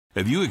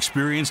Have you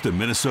experienced a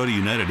Minnesota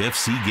United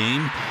FC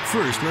game?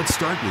 First, let's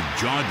start with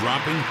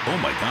jaw-dropping, oh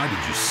my God,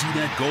 did you see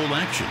that goal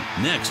action?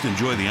 Next,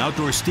 enjoy the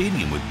outdoor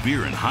stadium with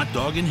beer and hot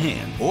dog in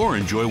hand. Or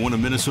enjoy one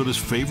of Minnesota's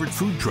favorite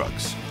food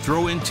trucks.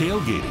 Throw in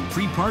tailgating,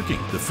 free parking,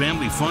 the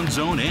family fun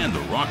zone, and the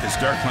raucous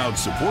Dark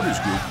Clouds supporters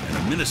group, and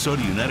a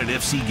Minnesota United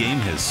FC game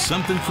has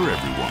something for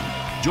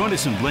everyone. Join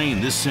us in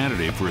Blaine this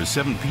Saturday for a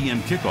 7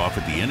 p.m. kickoff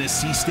at the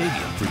NSC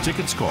Stadium. For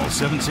tickets, call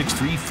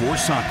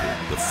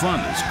 763-4SOCCER. The fun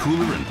is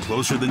cooler and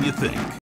closer than you think.